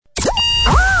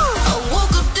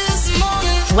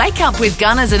Wake up with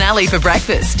Gunners and Ali for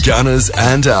breakfast. Gunners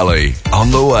and Ali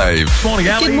on the wave. Morning,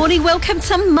 Ali. Good morning. Welcome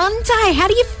to Monday. How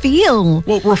do you feel?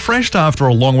 Well, refreshed after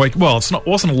a long week. Well,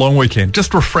 wasn't a long weekend.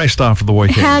 Just refreshed after the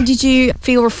weekend. How did you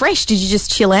feel refreshed? Did you just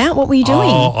chill out? What were you doing?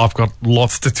 Oh, I've got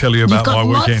lots to tell you about my weekend.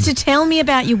 You've got lots to tell me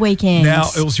about your weekend. Now,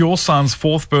 it was your son's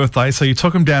 4th birthday, so you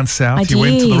took him down south. You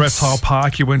went to the reptile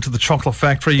park. You went to the chocolate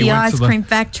factory. The ice cream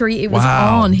factory. It was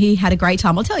on. He had a great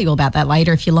time. I'll tell you all about that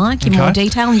later if you like, in more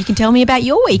detail, and you can tell me about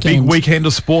your weekend. Big weekend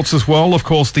of sports as well. Of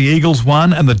course, the Eagles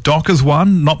won and the Dockers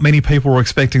won. Not many people were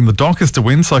expecting the Dockers to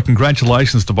win, so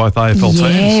congratulations to both AFL teams.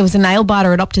 Yeah, it was a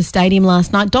nail-biter at Optus Stadium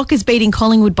last night. Dockers beating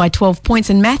Collingwood by 12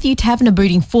 points and Matthew Taverner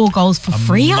booting 4 goals for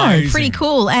Freo. Pretty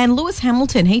cool. And Lewis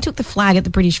Hamilton, he took the flag at the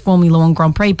British Formula One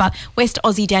Grand Prix, but West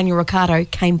Aussie Daniel Ricciardo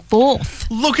came 4th.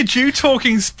 Look at you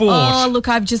talking sport. Oh, look,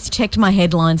 I've just checked my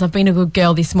headlines. I've been a good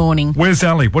girl this morning. Where's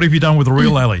Ali? What have you done with the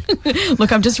real Ali?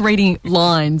 Look, I'm just reading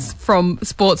lines from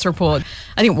Sports Report.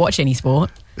 I didn't watch any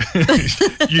sport.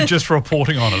 You're just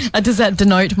reporting on it. Does that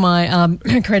denote my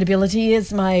credibility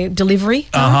as my delivery?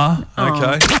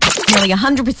 Okay. Nearly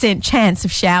 100% chance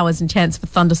of showers and chance of a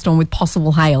thunderstorm with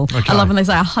possible hail. Okay. I love when they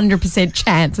say 100%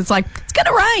 chance. It's like, it's going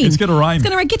to rain. It's going to rain. It's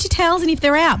going to rain. Get your towels in if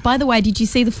they're out. By the way, did you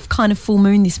see the kind of full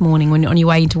moon this morning when on your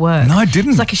way into work? No, I didn't.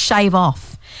 It's like a shave off.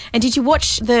 And did you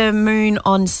watch the moon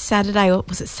on Saturday, or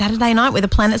was it Saturday night where the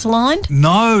planets aligned?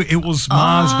 No, it was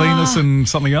Mars, Venus and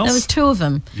something else. There was 2 of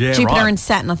them. Yeah, Jupiter and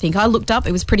Saturn, I think. I looked up.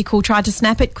 It was pretty cool. Tried to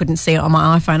snap it. Couldn't see it on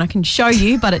my iPhone. I can show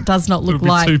you, but it does not look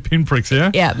like... 2 pinpricks,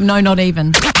 yeah? Yeah, no, not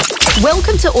even.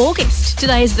 Welcome to August.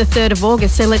 Today is the 3rd of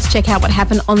August, so let's check out what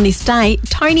happened on this day.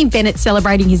 Tony Bennett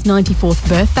celebrating his 94th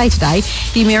birthday today.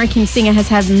 The American singer has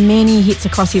had many hits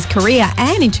across his career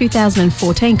and in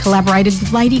 2014 collaborated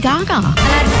with Lady Gaga. And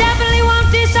I definitely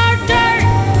want this art dirt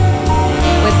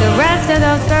with the rest of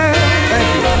those girls.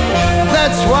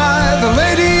 That's why the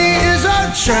lady is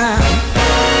our champ.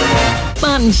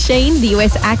 Martin Sheen, the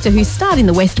US actor who starred in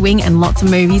The West Wing and lots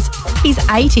of movies, he's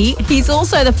 80. He's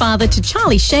also the father to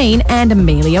Charlie Sheen and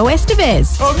Emilio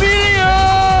Estevez.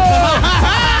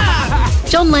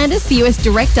 John Landis, the US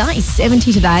director, is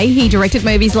 70 today. He directed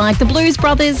movies like The Blues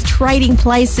Brothers, Trading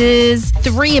Places,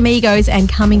 Three Amigos and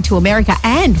Coming to America,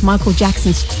 and Michael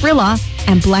Jackson's Thriller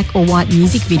and Black or White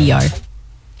music video.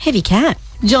 Heavy cat.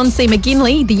 John C.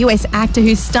 McGinley, the US actor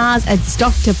who stars as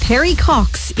Dr. Perry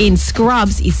Cox in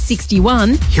Scrubs, is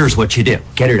 61. Here's what you do.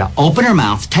 Get her to open her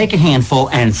mouth, take a handful,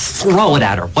 and throw it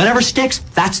at her. Whatever sticks,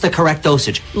 that's the correct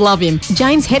dosage. Love him.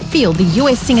 James Hetfield, the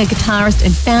US singer, guitarist,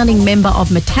 and founding member of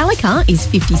Metallica, is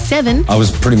 57. I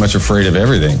was pretty much afraid of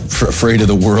everything. Afraid of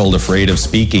the world, afraid of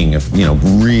speaking.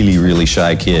 Really, really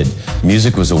shy kid.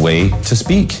 Music was a way to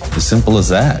speak. As simple as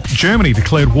that. Germany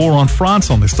declared war on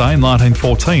France on this day in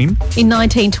 1914. In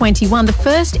 1921, the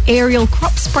first aerial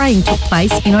crop spraying took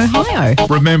place in Ohio.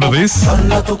 Remember this? Oh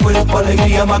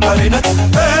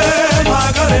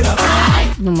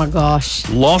my gosh.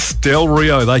 Los Del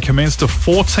Rio. They commenced a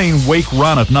 14-week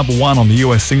run at number 1 on the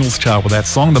US singles chart with that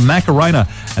song, the Macarena,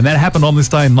 and that happened on this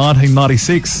day in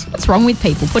 1996. What's wrong with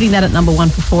people putting that at number 1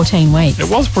 for 14 weeks? It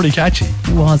was pretty catchy.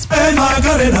 It was.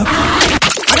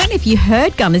 I don't know if you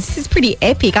heard, Gunners, this is pretty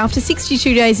epic. After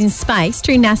 62 days in space,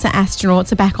 2 NASA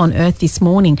astronauts are back on Earth this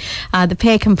morning. The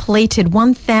pair completed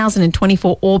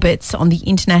 1,024 orbits on the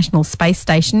International Space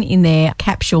Station in their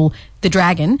capsule, the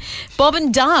Dragon. Bob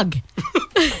and Doug.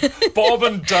 Bob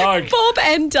and Doug. Bob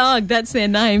and Doug, that's their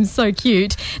names. So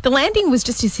cute. The landing was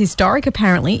just as historic,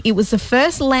 apparently. It was the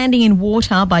first landing in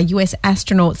water by US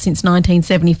astronauts since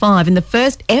 1975 and the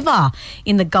first ever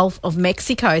in the Gulf of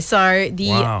Mexico. So the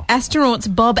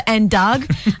astronauts Bob and Doug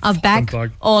are back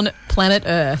on planet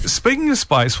Earth. Speaking of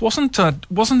space, wasn't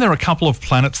there a couple of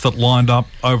planets that lined up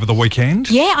over the weekend?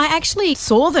 Yeah, I actually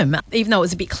saw them, even though it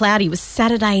was a bit cloudy. It was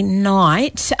Saturday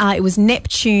night. It was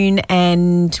Neptune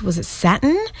and was it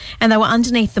Saturn? And they were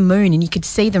underneath the moon and you could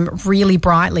see them really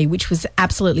brightly, which was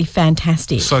absolutely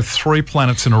fantastic. So 3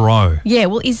 planets in a row. Yeah,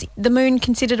 well, is the moon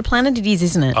considered a planet? It is,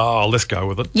 isn't it? Oh, let's go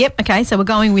with it. Yep, okay, so we're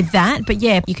going with that. But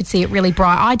yeah, you could see it really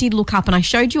bright. I did look up and I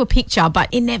showed you a picture, but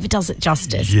it never does it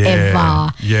justice,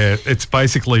 ever. Yeah, it's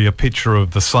basically a picture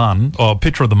of the sun, or a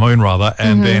picture of the moon rather,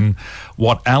 and then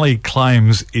what Ali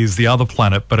claims is the other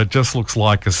planet, but it just looks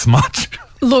like a smudge.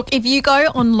 Look, if you go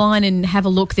online and have a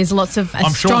look, there's lots of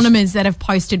astronomers that have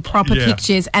posted proper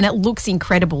pictures and it looks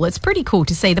incredible. It's pretty cool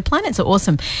to see. The planets are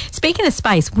awesome. Speaking of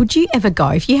space, would you ever go?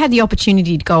 If you had the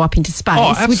opportunity to go up into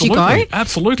space, would you go?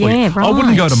 Absolutely. Yeah, right. I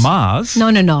wouldn't go to Mars.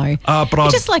 No.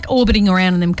 But just like orbiting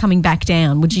around and then coming back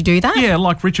down. Would you do that? Yeah,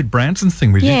 like Richard Branson's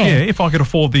thing with you. Yeah, if I could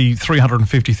afford the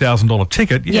 $350,000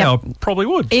 ticket, I probably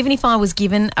would. Even if I was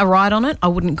given a ride on it, I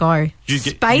wouldn't go.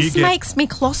 Space makes me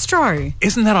claustro.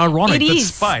 Isn't that ironic? It that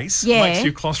is. Space makes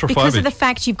you claustrophobic. Because of the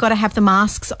fact you've got to have the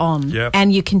masks on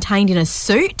and you're contained in a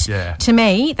suit. Yeah. To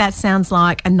me, that sounds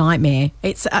like a nightmare.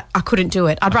 I couldn't do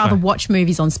it. I'd rather watch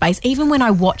movies on space. Even when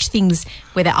I watch things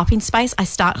where they're up in space, I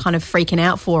start kind of freaking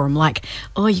out for them. Like,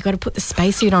 oh, you got to put the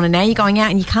spacesuit on and now you're going out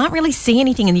and you can't really see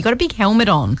anything and you've got a big helmet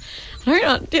on.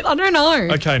 I don't know.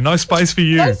 Okay, no space for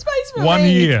you. No space for 1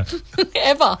 me. year.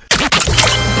 Ever.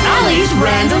 Ali's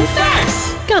Random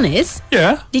Facts. Gunners,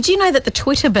 Yeah. did you know that the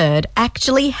Twitter bird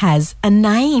actually has a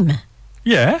name?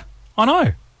 Yeah, I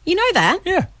know. You know that?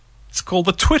 Yeah. It's called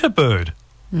the Twitter bird.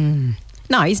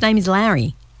 No, his name is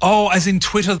Larry. Oh, as in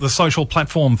Twitter, the social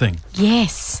platform thing.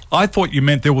 Yes. I thought you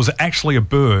meant there was actually a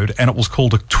bird and it was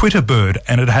called a Twitter bird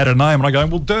and it had a name. And I go,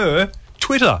 well, duh,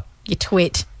 Twitter. You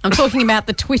twit. I'm talking about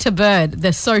the Twitter bird,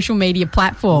 the social media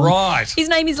platform. Right. His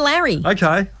name is Larry.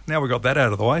 Okay, now we got that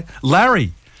out of the way.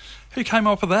 Larry. Who came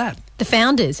up with that? The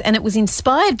founders, and it was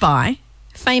inspired by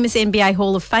famous NBA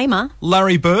Hall of Famer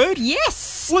Larry Bird?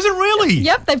 Yes. Was it really?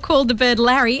 Yep, they've called the bird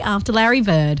Larry after Larry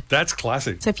Bird. That's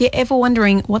classic. So if you're ever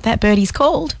wondering what that birdie's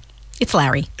called, it's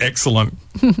Larry. Excellent.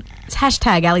 It's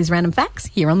hashtag Ali's Random Facts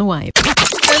here on the Wave.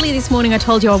 Earlier this morning I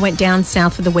told you I went down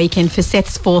south for the weekend for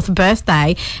Seth's 4th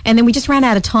birthday and then we just ran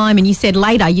out of time and you said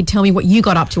later you'd tell me what you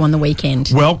got up to on the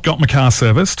weekend. Well, got my car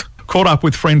serviced. Caught up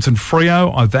with friends in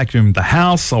Freo. I vacuumed the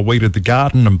house. I weeded the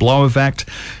garden and blow-vacked.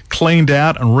 Cleaned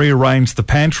out and rearranged the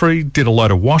pantry. Did a load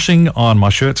of washing. Ironed my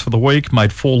shirts for the week.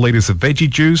 Made 4 litres of veggie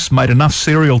juice. Made enough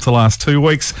cereal to last 2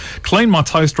 weeks. Cleaned my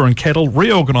toaster and kettle.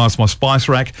 Reorganised my spice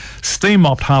rack. Steam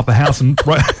mopped half the house and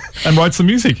wrote some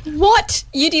music. What?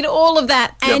 You did all of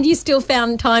that and you still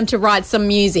found time to write some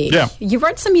music? Yeah. You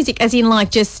wrote some music as in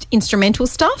like just instrumental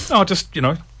stuff? Oh, just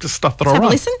stuff that I Let's have write. a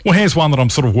listen. Well, here's one that I'm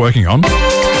sort of working on.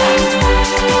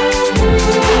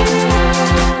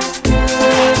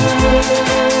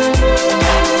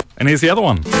 And here's the other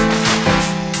one.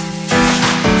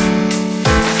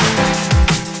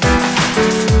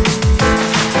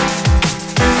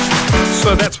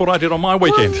 So that's what I did on my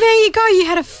weekend. Well, there you go. You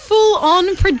had a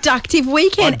full-on productive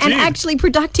weekend. I And did. actually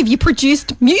productive. You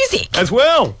produced music. As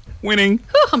well. Winning.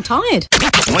 Oh, I'm tired.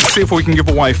 Let's see if we can give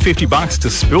away $50 to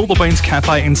Spill the Beans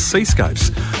Cafe in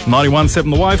Seascapes. 91.7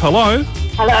 The Wave, hello.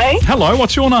 Hello, Hello,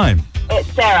 what's your name? it's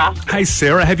Sarah. Hey,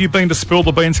 Sarah, have you been to Spill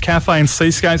the Beans Cafe in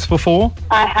Seascapes before?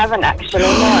 I haven't actually,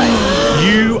 no.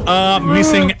 You are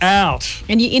missing out.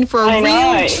 And you're in for a I real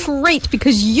know. treat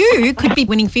because you could be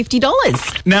winning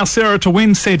 $50. Now, Sarah, to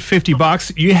win said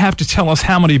 $50, you have to tell us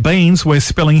how many beans we're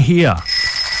spilling here.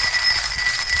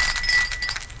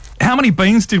 How many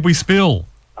beans did we spill?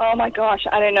 Oh my gosh,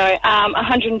 I don't know.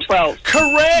 112.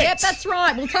 Correct! Yep, that's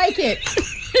right. We'll take it.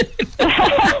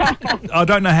 I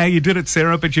don't know how you did it,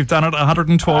 Sarah, but you've done it.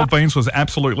 112 beans was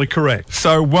absolutely correct.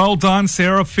 So well done,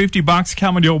 Sarah. $50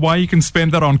 coming your way. You can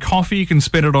spend that on coffee. You can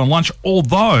spend it on lunch.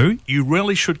 Although you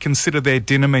really should consider their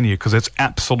dinner menu because it's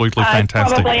absolutely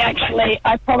fantastic.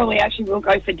 I probably actually will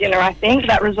go for dinner, I think.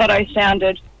 That risotto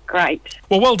sounded great.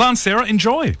 Well done, Sarah.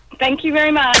 Enjoy. Thank you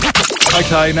very much.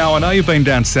 Okay, now I know you've been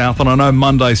down south, and I know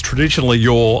Mondays traditionally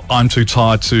you're I'm too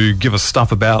tired to give us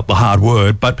stuff about the hard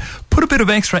word, but put a bit of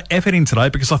extra effort in today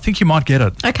because I think you might get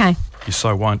it. Okay. You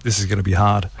so won't. This is going to be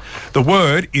hard. The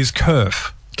word is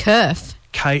kerf. Kerf.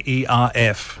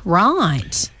 Kerf.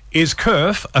 Right. Is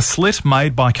kerf a slit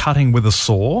made by cutting with a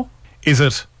saw? Is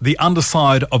it the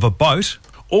underside of a boat?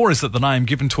 Or is it the name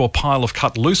given to a pile of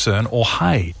cut lucerne or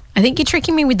hay? I think you're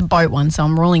tricking me with the boat one, so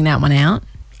I'm ruling that one out.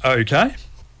 Okay.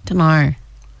 Don't know.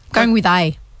 Going with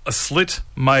A. A slit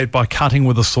made by cutting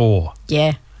with a saw.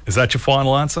 Yeah. Is that your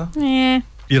final answer? Yeah.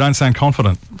 You don't sound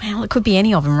confident. Well, it could be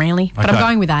any of them, really. But Okay. I'm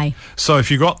going with A. So if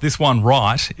you got this one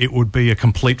right, it would be a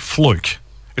complete fluke.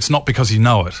 It's not because you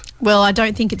know it. Well, I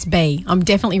don't think it's B. I'm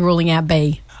definitely ruling out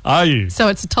B. Are you? So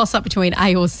it's a toss-up between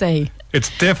A or C.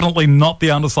 It's definitely not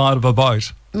the underside of a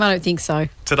boat. I don't think so.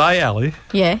 Today, Ali,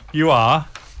 Yeah. you are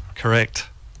correct.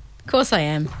 Of course I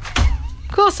am.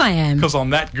 Of course I am. Because I'm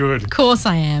that good. Of course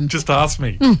I am. Just ask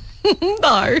me.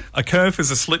 No. A kerf is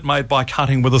a slit made by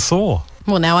cutting with a saw.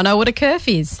 Well, now I know what a kerf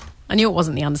is. I knew it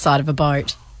wasn't the underside of a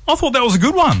boat. I thought that was a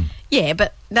good one. Yeah,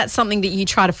 but that's something that you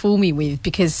try to fool me with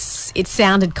because it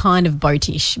sounded kind of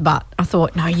boatish, but I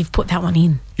thought, no, you've put that one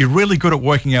in. You're really good at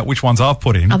working out which ones I've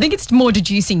put in. I think it's more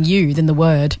deducing you than the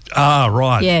word. Ah,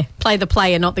 right. Yeah, play the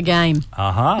player, not the game.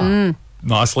 Aha.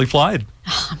 Nicely played.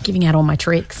 I'm giving out all my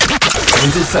tricks.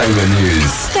 Entertainment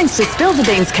news. Thanks to Spill the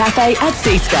Beans Cafe at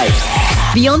Seascape.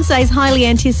 Beyonce's highly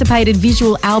anticipated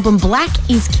visual album Black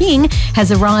is King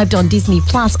has arrived on Disney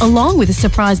Plus along with a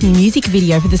surprise new music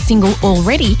video for the single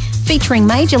Already featuring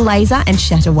Major Lazer and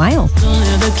Shatta Whale.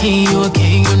 The king, you a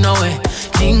king, you know it.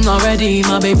 King already,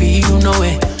 my baby, you know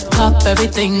it. Pop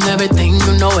everything,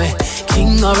 you know it.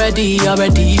 King already, you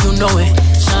know it.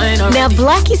 Now,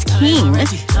 Black is King,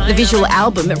 the visual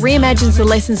album, it reimagines the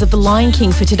lessons of the Lion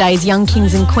King for today's young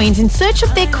kings and queens in search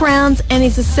of their crowns and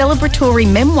is a celebratory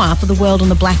memoir for the world on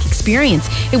the Black experience.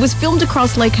 It was filmed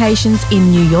across locations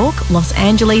in New York, Los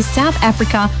Angeles, South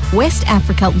Africa, West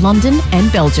Africa, London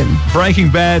and Belgium. Breaking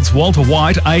Bad's Walter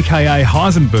White, a.k.a.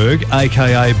 Heisenberg,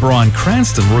 a.k.a. Bryan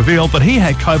Cranston, revealed that he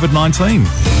had COVID-19.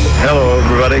 Hello,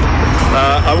 everybody.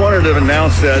 I wanted to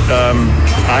announce that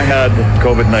I had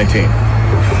COVID-19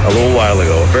 a little while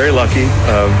ago. Very lucky,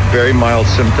 very mild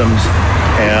symptoms,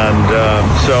 and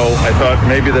so I thought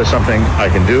maybe there's something I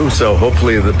can do. So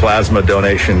hopefully the plasma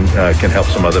donation can help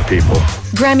some other people.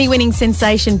 Grammy-winning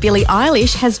sensation Billie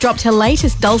Eilish has dropped her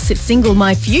latest dulcet single,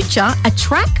 My Future, a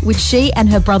track which she and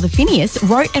her brother Phineas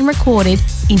wrote and recorded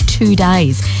in 2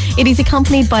 days. It is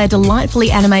accompanied by a delightfully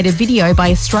animated video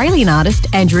by Australian artist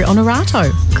Andrew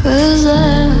Onorato. 'Cause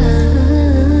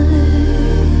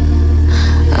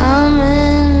I'm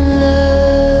in love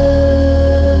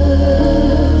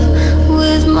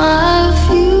with my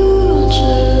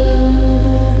future.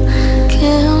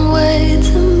 Can't wait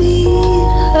to meet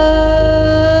her.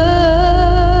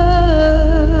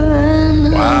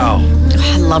 Wow.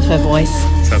 I love her voice.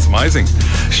 Sounds amazing.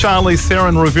 Charlize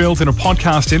Theron revealed in a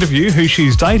podcast interview who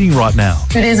she's dating right now.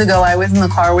 2 days ago, I was in the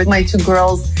car with my 2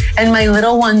 girls, and my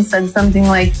little one said something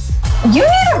like, "You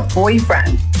need a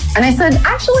boyfriend." And I said,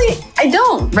 actually, I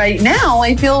don't. Right now,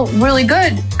 I feel really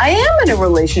good. I am in a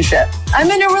relationship.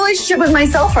 I'm in a relationship with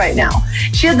myself right now.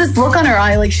 She had this look on her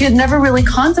eye like she had never really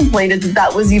contemplated that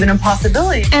that was even a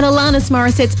possibility. And Alanis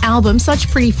Morissette's album, Such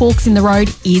Pretty Forks in the Road,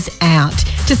 is out.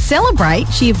 To celebrate,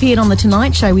 she appeared on The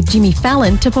Tonight Show with Jimmy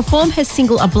Fallon to perform her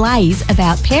single Ablaze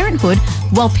about parenthood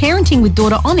while parenting with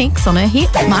daughter Onyx on her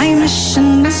hip. My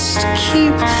mission is to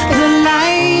keep the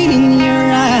light in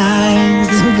your eyes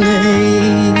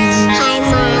ablaze. Hi,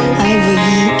 Mom. Hi, baby.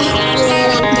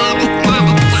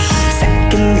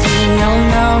 Second thing you'll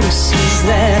notice is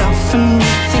that often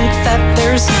you think that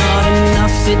there's not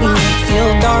enough. It might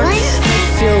feel dark, it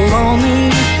might feel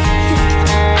lonely.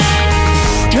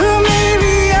 You may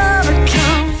be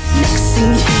overcome. Next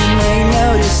thing you may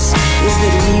notice is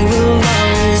that we will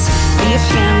always be a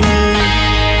family.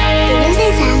 Did you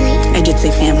say family? I did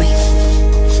say family.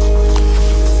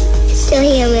 Still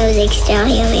hear music, still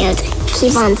hear music.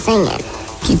 Keep on singing.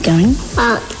 Keep going.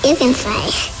 Well, you can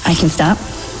say. I can stop.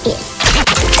 Yeah.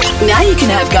 Now you can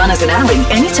have Gunners and Ali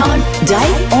anytime,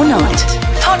 day or night.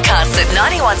 Podcasts at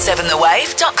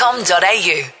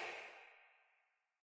 917thewave.com.au.